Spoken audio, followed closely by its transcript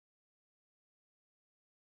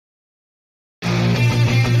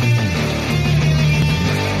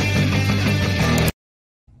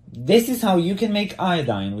This is how you can make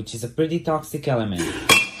iodine, which is a pretty toxic element.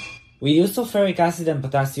 We use sulfuric acid and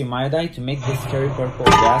potassium iodide to make this scary purple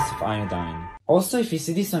gas of iodine. Also, if you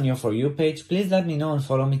see this on your For You page, please let me know and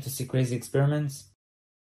follow me to see crazy experiments.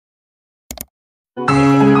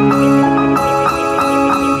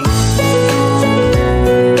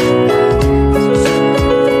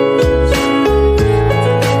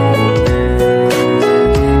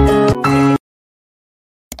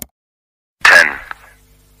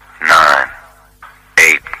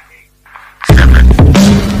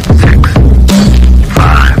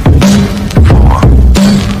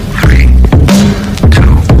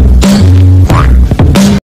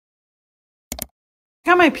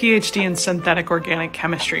 I got my PhD in synthetic organic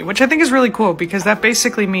chemistry, which I think is really cool because that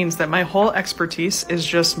basically means that my whole expertise is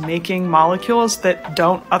just making molecules that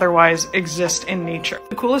don't otherwise exist in nature.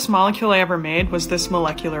 The coolest molecule I ever made was this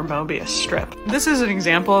molecular Mobius strip. This is an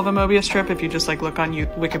example of a Mobius strip if you just like look on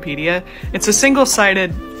Wikipedia. It's a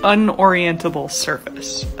single-sided, unorientable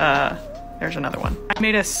surface. There's another one. I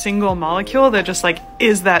made a single molecule that just like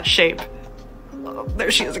is that shape. Oh,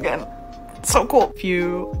 there she is again. So cool. If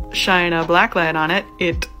you shine a black light on it,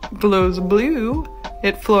 it glows blue.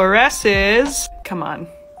 It fluoresces. Come on,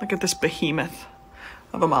 look at this behemoth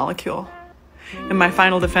of a molecule. In my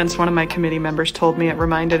final defense, one of my committee members told me it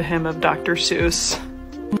reminded him of Dr. Seuss.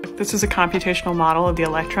 This is a computational model of the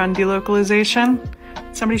electron delocalization.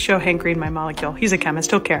 Somebody show Hank Green my molecule. He's a chemist,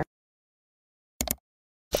 he'll care.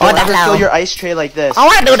 Oh, fill your ice tray like this. I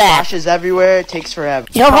wanna do that. Splashes everywhere. It takes forever.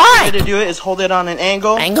 You're right. The way to do it is hold it on an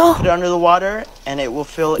angle. Put it under the water, and it will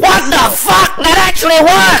fill it. What the fuck? That actually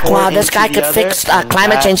worked! Wow, this guy could fix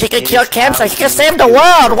climate change. He could cure cancer. He could save the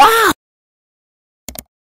world. Wow.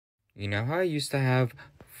 You know how I used to have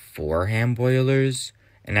 4 hand boilers,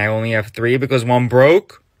 and I only have 3 because one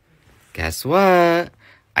broke? Guess what?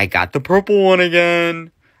 I got the purple one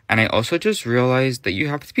again. And I also just realized that you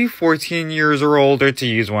have to be 14 years or older to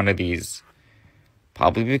use one of these.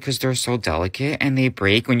 Probably because they're so delicate and they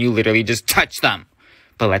break when you literally just touch them.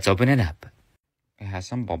 But let's open it up. It has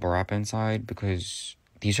some bubble wrap inside because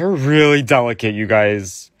these are really delicate, you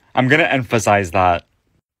guys. I'm gonna emphasize that.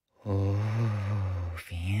 Oh,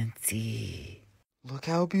 fancy.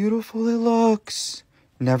 Look how beautiful it looks.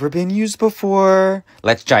 Never been used before.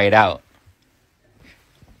 Let's try it out.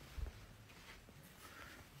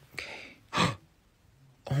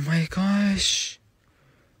 Oh my gosh,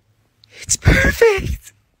 it's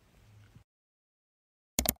perfect!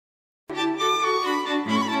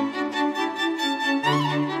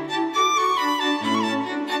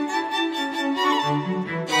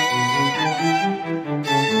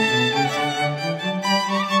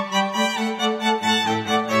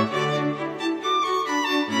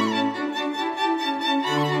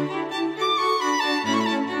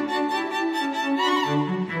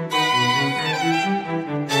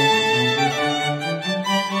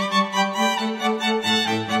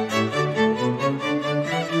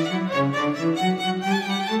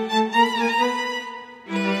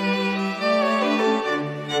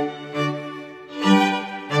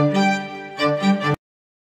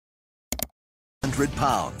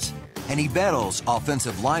 Pounds, and he battles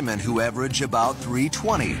offensive linemen who average about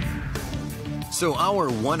 320. So our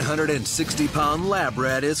 160-pound lab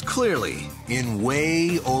rat is clearly in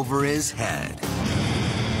way over his head.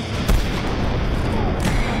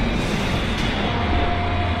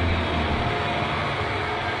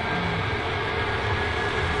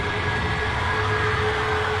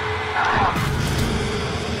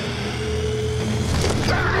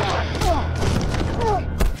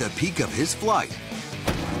 The peak of his flight,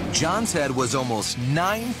 John's head was almost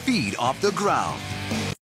 9 feet off the ground.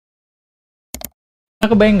 Nah,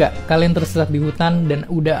 kebayang nggak kalian tersesat di hutan dan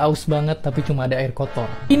udah aus banget tapi cuma ada air kotor?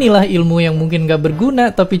 Inilah ilmu yang mungkin nggak berguna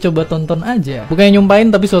tapi coba tonton aja. Bukannya nyumpain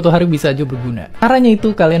tapi suatu hari bisa aja berguna. Caranya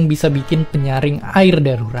itu kalian bisa bikin penyaring air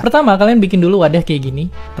darurat. Pertama, kalian bikin dulu wadah kayak gini,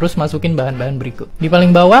 terus masukin bahan-bahan berikut. Di paling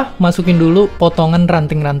bawah, masukin dulu potongan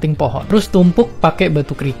ranting-ranting pohon. Terus tumpuk pakai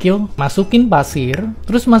batu kerikil, masukin pasir,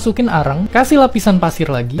 terus masukin arang, kasih lapisan pasir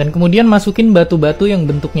lagi, dan kemudian masukin batu-batu yang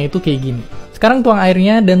bentuknya itu kayak gini. Sekarang tuang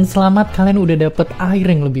airnya dan selamat kalian udah dapet air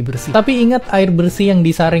yang lebih bersih. Tapi ingat, air bersih yang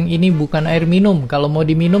disaring ini bukan air minum. Kalau mau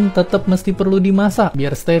diminum tetap mesti perlu dimasak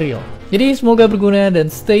biar steril. Jadi semoga berguna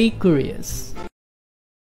dan stay curious.